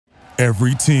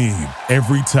Every team,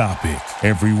 every topic,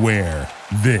 everywhere.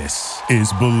 This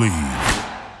is Believe.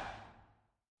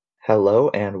 Hello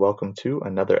and welcome to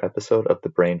another episode of the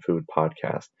Brain Food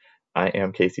Podcast. I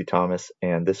am Casey Thomas,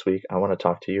 and this week I want to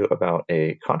talk to you about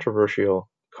a controversial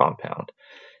compound,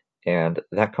 and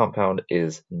that compound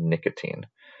is nicotine.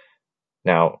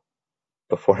 Now,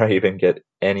 before I even get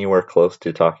anywhere close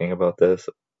to talking about this,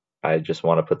 I just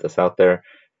want to put this out there.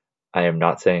 I am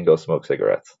not saying go smoke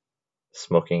cigarettes.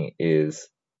 Smoking is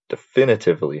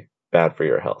definitively bad for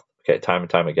your health. Okay, time and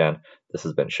time again, this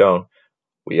has been shown.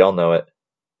 We all know it.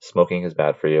 Smoking is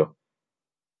bad for you.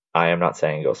 I am not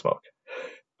saying go smoke.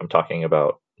 I'm talking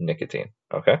about nicotine,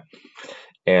 okay?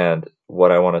 And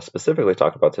what I want to specifically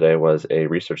talk about today was a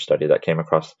research study that came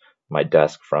across my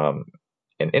desk from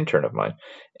an intern of mine.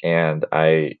 And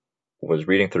I was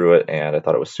reading through it and I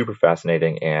thought it was super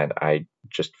fascinating, and I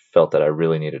just felt that I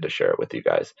really needed to share it with you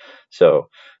guys. So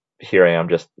here I am,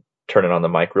 just turning on the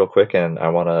mic real quick, and I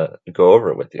want to go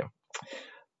over it with you.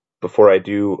 Before I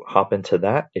do hop into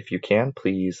that, if you can,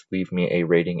 please leave me a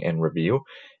rating and review.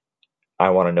 I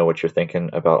want to know what you're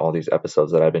thinking about all these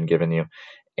episodes that I've been giving you,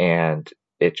 and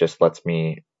it just lets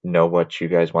me know what you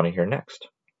guys want to hear next.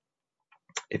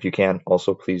 If you can,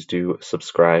 also please do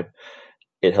subscribe.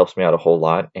 It helps me out a whole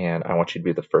lot, and I want you to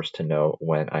be the first to know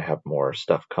when I have more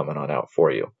stuff coming on out for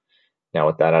you. Now,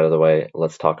 with that out of the way,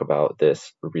 let's talk about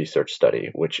this research study,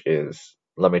 which is,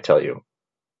 let me tell you,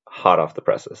 hot off the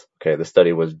presses. Okay, the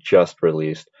study was just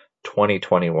released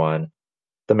 2021.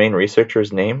 The main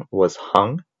researcher's name was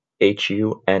Hung,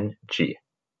 H-U-N-G.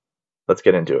 Let's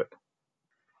get into it.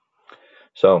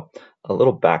 So, a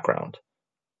little background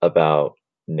about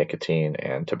nicotine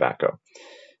and tobacco.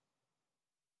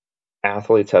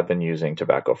 Athletes have been using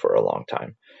tobacco for a long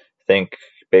time. Think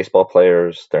baseball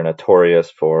players, they're notorious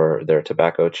for their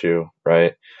tobacco chew,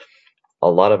 right? A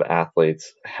lot of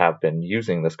athletes have been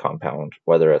using this compound,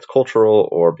 whether it's cultural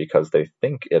or because they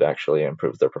think it actually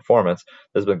improves their performance.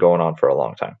 This has been going on for a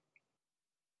long time.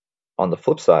 On the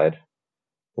flip side,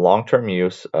 long-term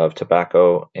use of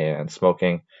tobacco and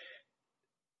smoking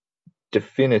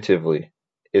definitively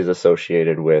is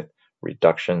associated with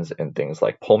reductions in things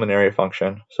like pulmonary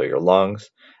function, so your lungs,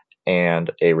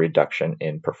 and a reduction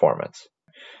in performance.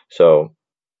 So,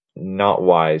 not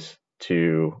wise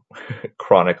to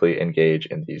chronically engage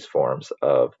in these forms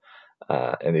of,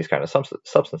 in these kind of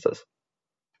substances.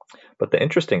 But the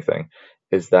interesting thing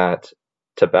is that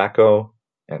tobacco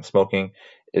and smoking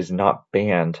is not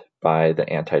banned by the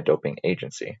anti-doping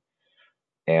agency.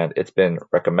 And it's been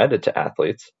recommended to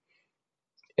athletes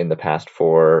in the past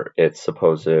for its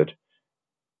supposed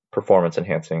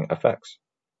performance-enhancing effects.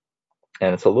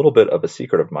 And it's a little bit of a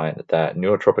secret of mine that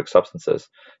nootropic substances,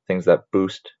 things that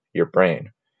boost your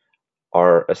brain,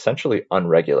 are essentially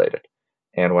unregulated.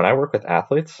 And when I work with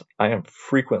athletes, I am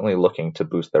frequently looking to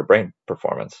boost their brain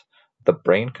performance. The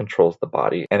brain controls the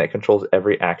body, and it controls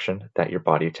every action that your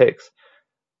body takes.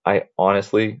 I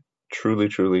honestly,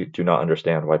 truly do not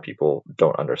understand why people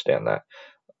don't understand that.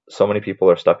 So many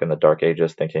people are stuck in the dark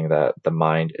ages thinking that the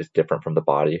mind is different from the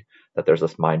body, that there's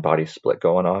this mind-body split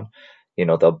going on. You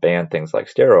know, they'll ban things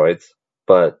like steroids,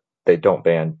 but they don't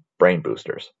ban brain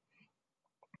boosters.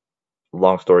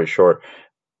 Long story short,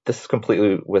 this is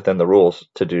completely within the rules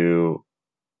to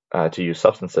use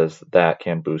substances that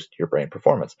can boost your brain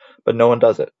performance, but no one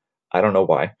does it. I don't know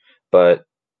why, but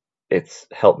it's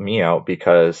helped me out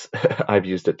because I've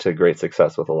used it to great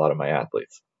success with a lot of my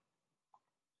athletes.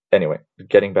 Anyway,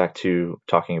 getting back to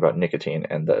talking about nicotine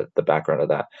and the background of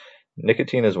that.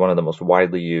 Nicotine is one of the most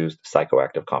widely used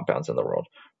psychoactive compounds in the world.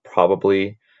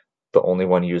 Probably the only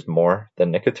one used more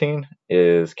than nicotine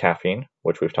is caffeine,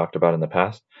 which we've talked about in the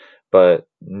past. But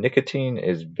nicotine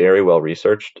is very well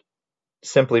researched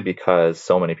simply because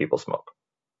so many people smoke.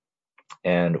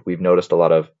 And we've noticed a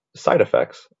lot of side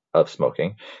effects of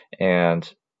smoking. And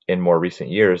in more recent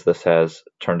years, this has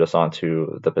turned us on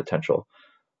to the potential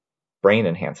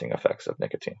brain-enhancing effects of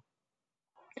nicotine.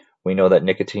 We know that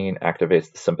nicotine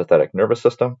activates the sympathetic nervous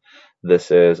system.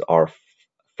 This is our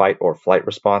fight or flight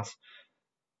response.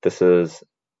 This is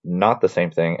not the same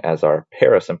thing as our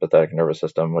parasympathetic nervous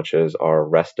system, which is our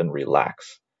rest and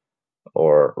relax,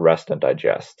 or rest and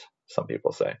digest, some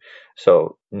people say.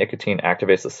 So nicotine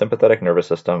activates the sympathetic nervous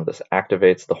system. This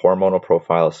activates the hormonal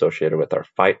profile associated with our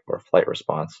fight or flight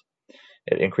response.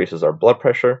 It increases our blood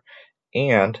pressure,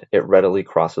 and it readily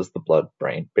crosses the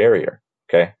blood-brain barrier.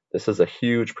 Okay, this is a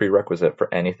huge prerequisite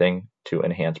for anything to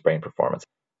enhance brain performance.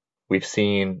 We've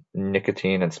seen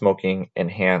nicotine and smoking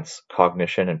enhance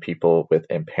cognition in people with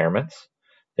impairments,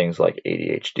 things like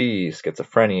ADHD,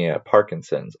 schizophrenia,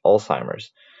 Parkinson's,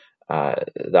 Alzheimer's.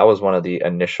 That was one of the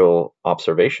initial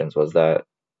observations, was that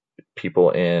people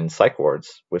in psych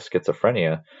wards with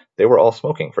schizophrenia, they were all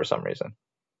smoking for some reason.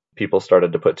 People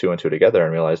started to put two and two together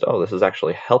and realized, oh, this is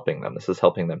actually helping them. This is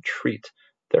helping them treat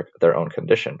their own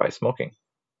condition by smoking.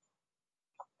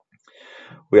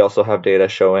 We also have data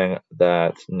showing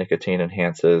that nicotine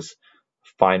enhances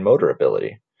fine motor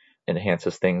ability,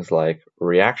 enhances things like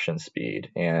reaction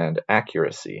speed and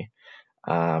accuracy,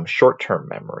 short-term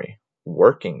memory,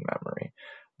 working memory.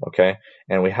 Okay,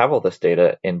 and we have all this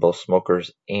data in both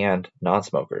smokers and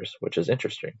non-smokers, which is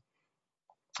interesting.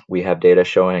 We have data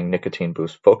showing nicotine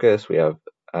boosts focus. We have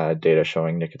data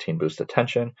showing nicotine boosts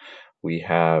attention. We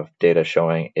have data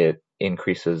showing it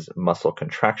increases muscle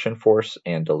contraction force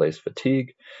and delays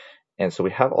fatigue. And so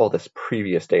we have all this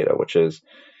previous data, which is,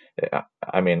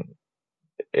 I mean,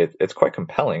 it's quite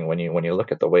compelling when you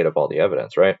look at the weight of all the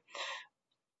evidence, right?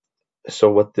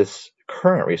 So what this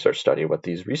current research study, what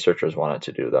these researchers wanted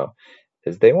to do, though,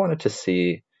 is they wanted to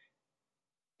see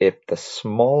if the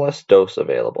smallest dose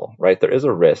available, right? There is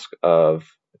a risk of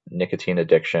nicotine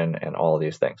addiction and all of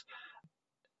these things.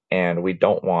 And we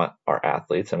don't want our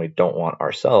athletes and we don't want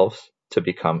ourselves to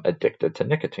become addicted to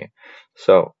nicotine.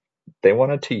 So they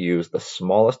wanted to use the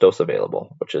smallest dose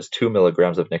available, which is 2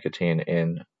 milligrams of nicotine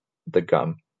in the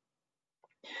gum.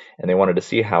 And they wanted to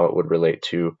see how it would relate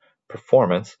to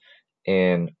performance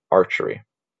in archery.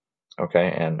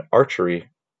 Okay, and archery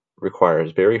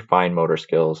requires very fine motor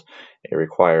skills. It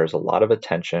requires a lot of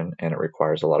attention, and it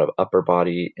requires a lot of upper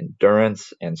body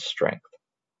endurance and strength.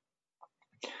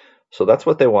 So that's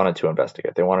what they wanted to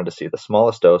investigate. They wanted to see the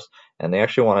smallest dose, and they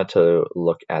actually wanted to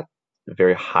look at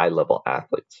very high level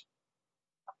athletes.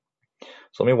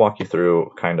 So let me walk you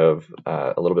through kind of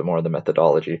a little bit more of the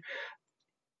methodology.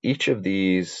 Each of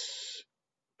these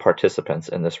participants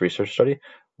in this research study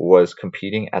was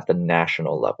competing at the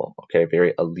national level, okay,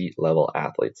 very elite level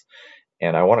athletes.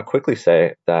 And I want to quickly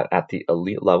say that at the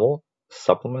elite level,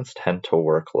 supplements tend to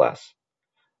work less.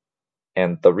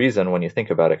 And the reason, when you think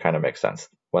about it, kind of makes sense.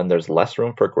 When there's less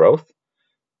room for growth,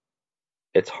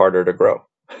 it's harder to grow,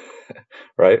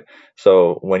 right?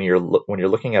 So when you're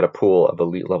looking at a pool of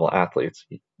elite level athletes,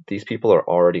 these people are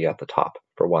already at the top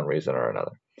for one reason or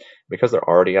another. Because they're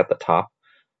already at the top,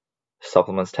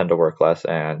 supplements tend to work less,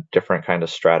 and different kind of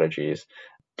strategies,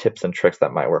 tips and tricks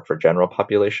that might work for general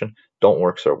population don't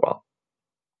work so well.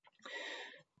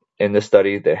 In this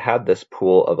study, they had this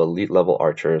pool of elite level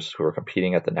archers who were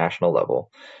competing at the national level.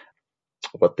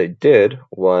 What they did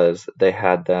was they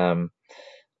had them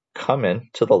come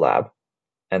into the lab,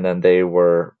 and then they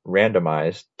were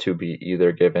randomized to be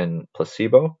either given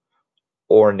placebo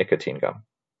or nicotine gum.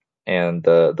 And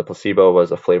the placebo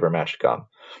was a flavor matched gum.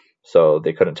 So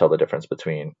they couldn't tell the difference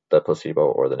between the placebo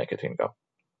or the nicotine gum.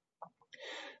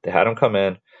 They had them come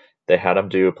in, they had them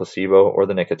do placebo or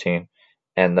the nicotine,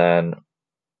 and then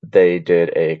they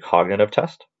did a cognitive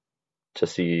test to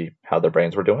see how their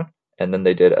brains were doing, and then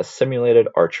they did a simulated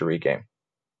archery game.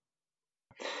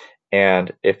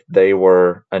 And if they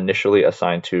were initially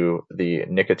assigned to the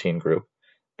nicotine group,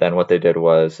 then what they did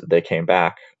was they came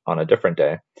back on a different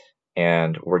day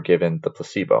and were given the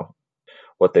placebo.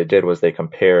 What they did was they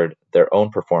compared their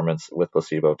own performance with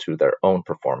placebo to their own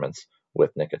performance with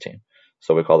nicotine.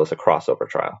 So we call this a crossover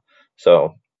trial.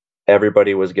 So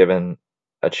everybody was given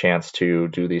a chance to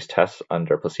do these tests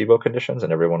under placebo conditions,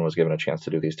 and everyone was given a chance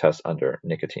to do these tests under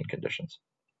nicotine conditions.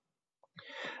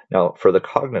 Now, for the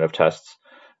cognitive tests,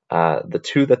 the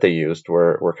two that they used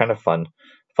were kind of fun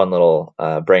little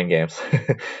brain games.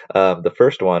 The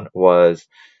first one was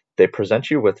they present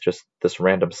you with just this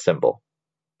random symbol.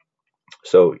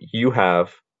 So you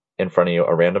have in front of you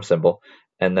a random symbol,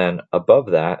 and then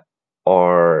above that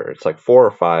it's like 4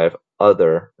 or 5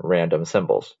 other random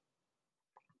symbols.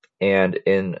 And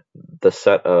in the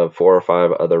set of 4 or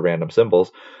 5 other random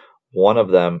symbols, one of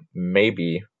them may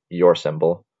be your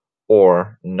symbol,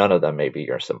 or none of them may be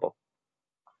your symbol.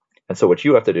 And so what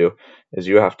you have to do is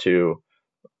you have to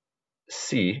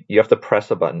press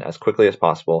a button as quickly as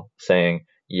possible saying,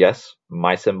 yes,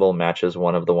 my symbol matches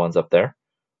one of the ones up there,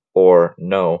 or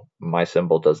no, my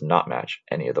symbol does not match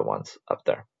any of the ones up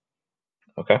there.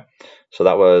 Okay, so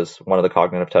that was one of the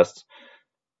cognitive tests.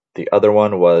 The other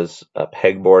one was a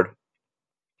pegboard.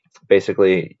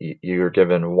 Basically, you're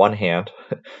given one hand.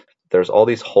 There's all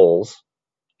these holes,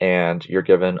 and you're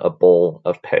given a bowl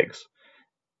of pegs.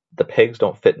 The pegs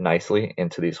don't fit nicely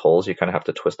into these holes. You kind of have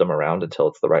to twist them around until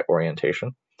it's the right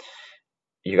orientation.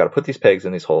 You got to put these pegs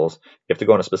in these holes. You have to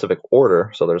go in a specific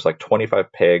order. So there's like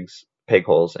 25 peg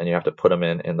holes, and you have to put them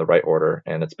in the right order.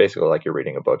 And it's basically like you're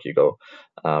reading a book. You go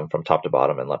from top to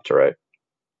bottom and left to right.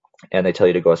 And they tell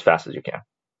you to go as fast as you can.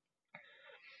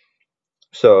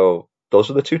 So those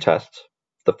are the two tests.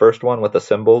 The first one with the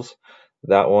symbols,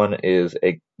 that one is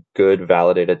a good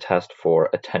validated test for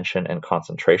attention and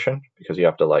concentration, because you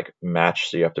have to like match,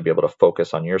 so you have to be able to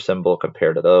focus on your symbol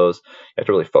compared to those. You have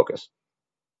to really focus.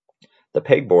 The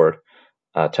pegboard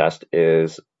test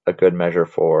is a good measure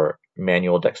for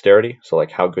manual dexterity, so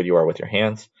like how good you are with your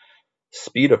hands,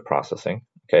 speed of processing,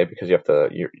 okay, because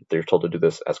you're told to do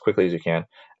this as quickly as you can,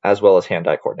 as well as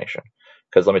hand-eye coordination.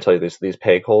 Because let me tell you, these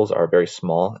peg holes are very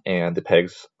small, and the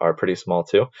pegs are pretty small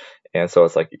too, and so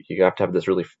it's like you have to have this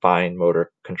really fine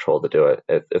motor control to do it.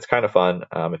 It's kind of fun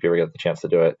if you ever get the chance to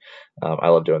do it. I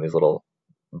love doing these little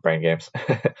brain games.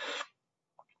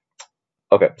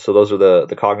 Okay, so those are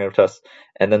the cognitive tests,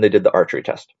 and then they did the archery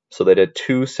test. So they did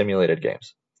 2 simulated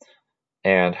games,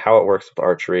 and how it works with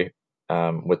archery.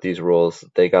 With these rules,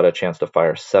 they got a chance to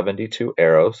fire 72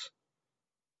 arrows,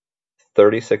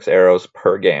 36 arrows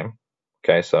per game.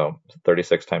 Okay, so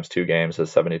 36 times 2 games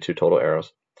is 72 total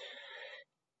arrows.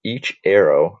 Each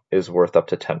arrow is worth up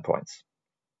to 10 points.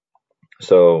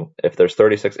 So if there's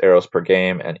 36 arrows per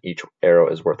game and each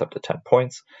arrow is worth up to 10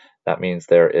 points, that means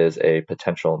there is a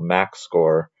potential max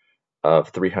score of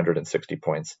 360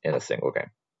 points in a single game.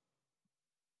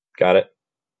 Got it?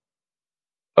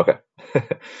 Okay.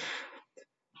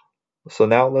 So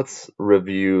now let's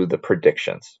review the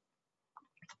predictions.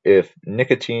 If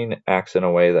nicotine acts in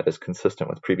a way that is consistent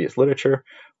with previous literature,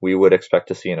 we would expect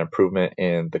to see an improvement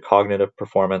in the cognitive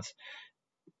performance,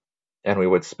 and we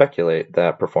would speculate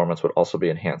that performance would also be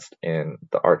enhanced in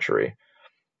the archery.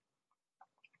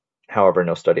 However,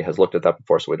 no study has looked at that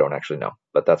before, so we don't actually know,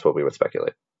 but that's what we would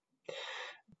speculate.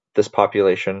 This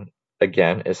population,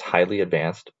 again, is highly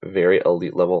advanced, very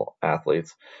elite level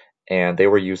athletes, and they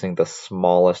were using the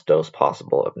smallest dose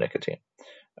possible of nicotine.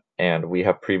 And we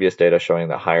have previous data showing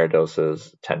that higher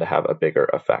doses tend to have a bigger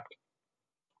effect.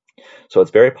 So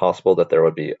it's very possible that there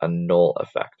would be a null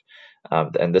effect.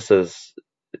 And this is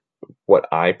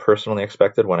what I personally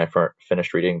expected when I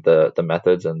finished reading the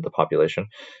methods and the population,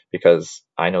 because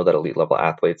I know that elite level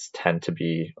athletes tend to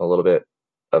be a little bit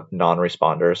of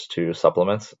non-responders to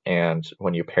supplements. And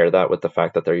when you pair that with the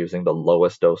fact that they're using the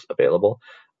lowest dose available,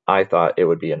 I thought it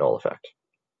would be a null effect.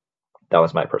 That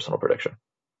was my personal prediction.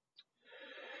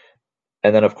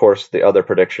 And then, of course, the other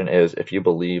prediction is if you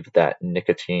believe that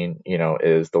nicotine,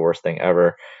 is the worst thing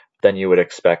ever, then you would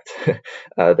expect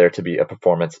there to be a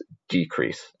performance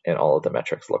decrease in all of the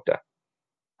metrics looked at.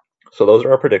 So those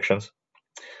are our predictions.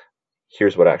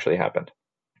 Here's what actually happened.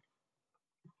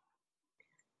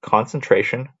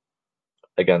 Concentration,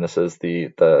 again, this is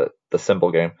the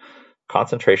symbol game.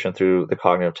 Concentration through the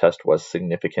cognitive test was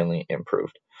significantly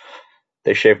improved.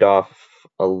 They shaved off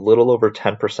a little over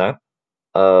 10%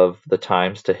 of the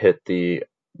times to hit the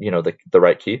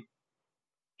right key.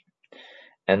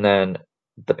 And then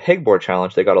the pegboard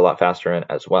challenge, they got a lot faster in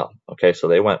as well. Okay, so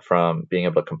they went from being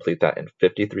able to complete that in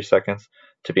 53 seconds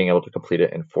to being able to complete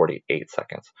it in 48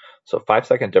 seconds. So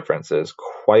 5-second difference is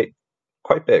quite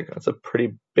big. That's a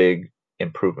pretty big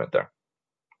improvement there.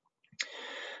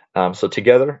 So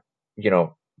together,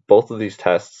 both of these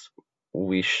tests,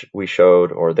 we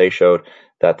showed, or they showed,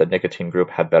 that the nicotine group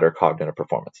had better cognitive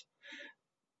performance.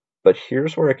 But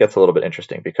here's where it gets a little bit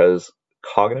interesting, because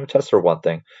cognitive tests are one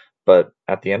thing, but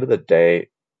at the end of the day,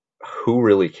 who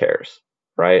really cares,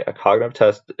 right? A cognitive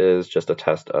test is just a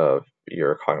test of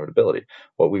your cognitive ability.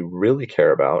 What we really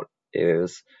care about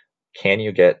is, can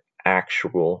you get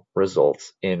actual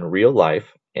results in real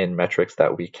life in metrics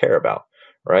that we care about,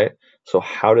 right? So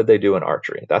how did they do in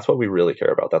archery? That's what we really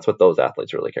care about. That's what those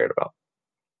athletes really cared about.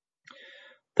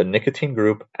 The nicotine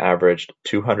group averaged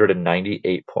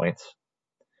 298 points,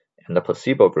 and the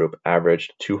placebo group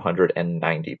averaged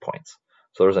 290 points.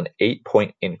 So there was an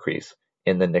 8-point increase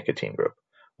in the nicotine group,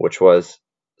 which was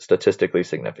statistically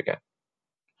significant.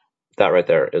 That right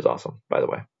there is awesome, by the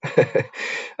way.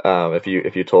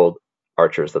 If you told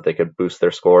archers that they could boost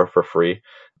their score for free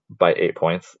by 8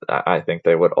 points, I think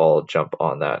they would all jump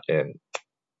on that in,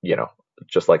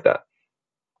 just like that.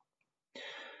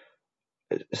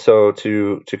 So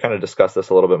to kind of discuss this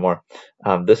a little bit more,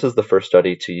 this is the first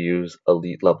study to use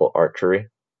elite level archery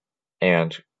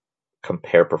and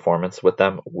compare performance with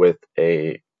them with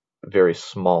a very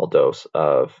small dose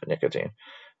of nicotine.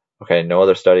 Okay, no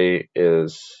other study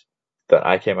that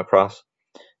I came across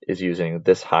is using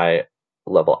this high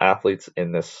level athletes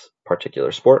in this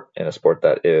particular sport, in a sport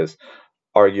that is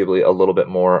arguably a little bit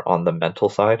more on the mental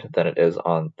side than it is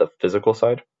on the physical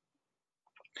side.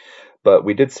 But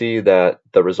we did see that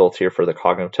the results here for the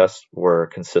cognitive tests were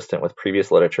consistent with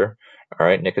previous literature. All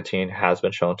right, nicotine has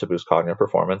been shown to boost cognitive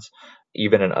performance,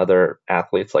 even in other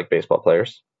athletes like baseball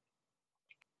players.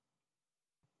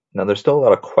 Now, there's still a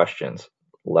lot of questions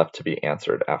left to be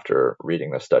answered after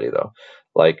reading this study, though.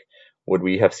 Like, would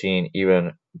we have seen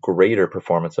even greater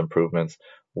performance improvements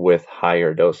with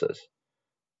higher doses?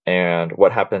 And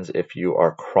what happens if you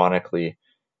are chronically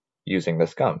using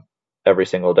this gum every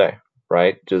single day,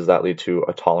 right? Does that lead to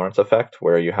a tolerance effect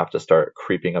where you have to start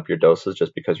creeping up your doses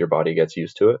just because your body gets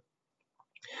used to it?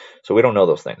 So we don't know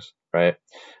those things, right?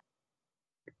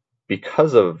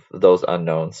 Because of those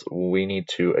unknowns, we need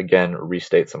to, again,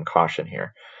 restate some caution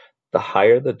here. The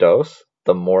higher the dose,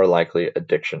 the more likely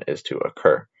addiction is to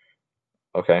occur,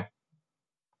 okay?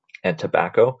 And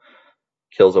tobacco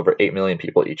kills over 8 million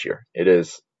people each year. It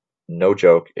is no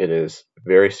joke. It is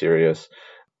very serious.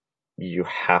 You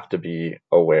have to be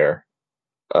aware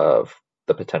of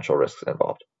the potential risks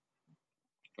involved.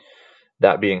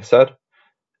 That being said,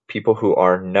 people who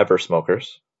are never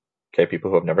smokers, okay, people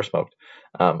who have never smoked,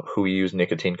 who use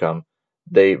nicotine gum,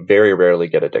 they very rarely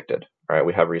get addicted, right?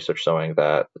 We have research showing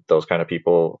that those kind of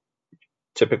people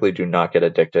typically do not get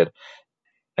addicted,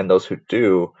 and those who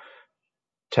do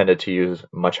tended to use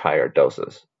much higher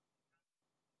doses.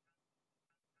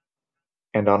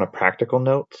 And on a practical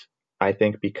note, I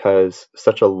think because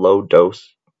such a low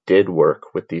dose did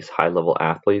work with these high-level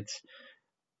athletes,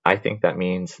 I think that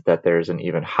means that there's an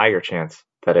even higher chance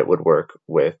that it would work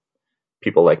with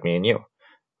people like me and you,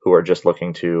 who are just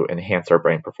looking to enhance our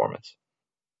brain performance.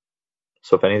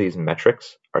 So if any of these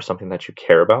metrics are something that you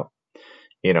care about,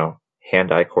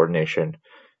 hand-eye coordination,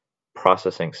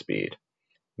 processing speed,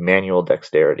 manual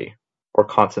dexterity, or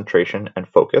concentration and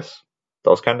focus,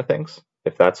 those kind of things,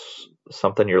 if that's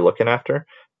something you're looking after,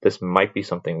 this might be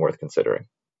something worth considering.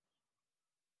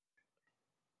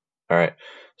 All right,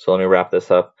 so let me wrap this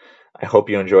up. I hope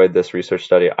you enjoyed this research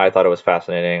study. I thought it was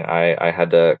fascinating. I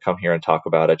had to come here and talk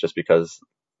about it just because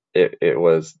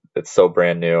it's so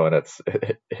brand new, and it's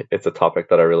a topic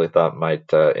that I really thought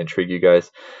might intrigue you guys.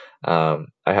 I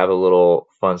have a little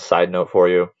fun side note for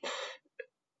you.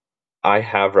 I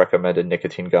have recommended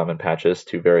nicotine gum and patches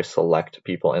to very select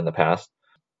people in the past.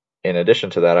 In addition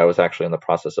to that, I was actually in the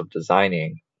process of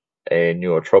designing a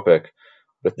nootropic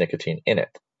with nicotine in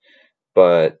it.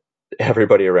 But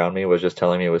everybody around me was just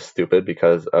telling me it was stupid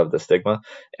because of the stigma,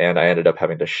 and I ended up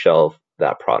having to shelve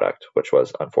that product, which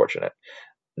was unfortunate.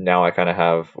 Now I kind of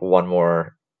have one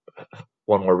more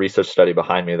research study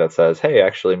behind me that says, hey,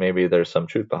 actually, maybe there's some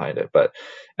truth behind it. But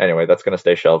anyway, that's going to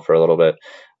stay shelved for a little bit.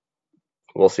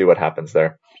 We'll see what happens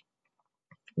there.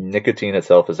 Nicotine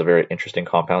itself is a very interesting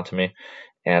compound to me,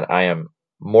 and I am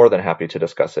more than happy to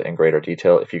discuss it in greater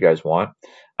detail if you guys want.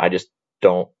 I just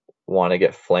don't want to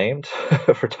get flamed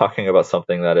for talking about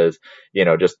something that is,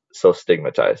 just so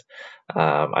stigmatized.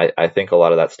 I think a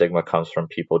lot of that stigma comes from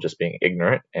people just being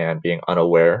ignorant and being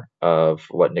unaware of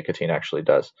what nicotine actually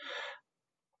does.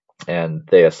 And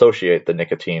they associate the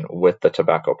nicotine with the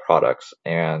tobacco products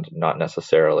and not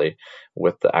necessarily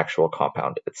with the actual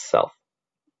compound itself.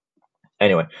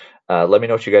 Anyway, let me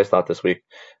know what you guys thought this week.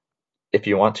 If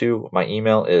you want to, my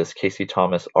email is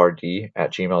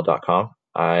caseythomasrd@gmail.com.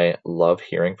 I love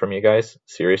hearing from you guys.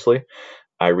 Seriously,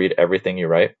 I read everything you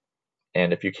write.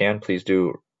 And if you can, please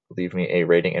do leave me a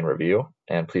rating and review,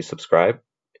 and please subscribe.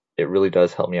 It really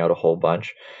does help me out a whole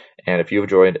bunch. And if you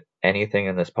enjoyed anything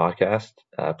in this podcast,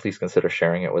 please consider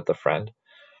sharing it with a friend.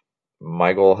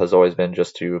 My goal has always been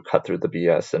just to cut through the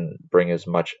BS and bring as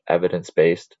much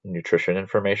evidence-based nutrition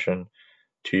information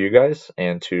to you guys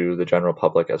and to the general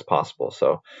public as possible.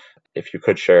 So if you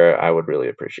could share, I would really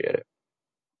appreciate it.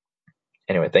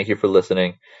 Anyway, thank you for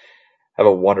listening. Have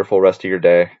a wonderful rest of your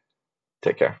day.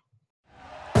 Take care.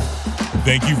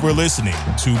 Thank you for listening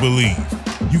to Believe.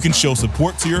 You can show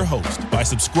support to your host by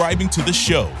subscribing to the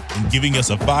show and giving us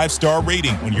a 5-star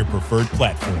rating on your preferred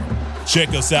platform. Check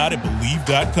us out at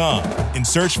Believe.com and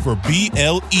search for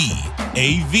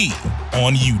BLEAV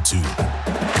on YouTube.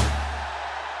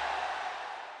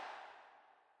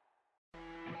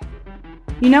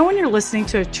 You know when you're listening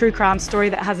to a true crime story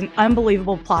that has an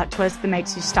unbelievable plot twist that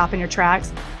makes you stop in your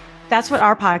tracks? That's what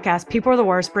our podcast, People Are the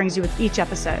Worst, brings you with each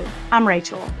episode. I'm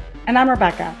Rachel. And I'm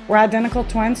Rebecca. We're identical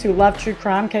twins who love true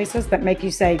crime cases that make you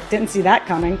say, didn't see that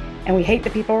coming, and we hate the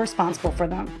people responsible for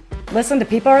them. Listen to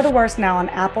People Are the Worst now on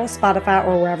Apple, Spotify,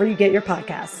 or wherever you get your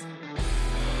podcasts.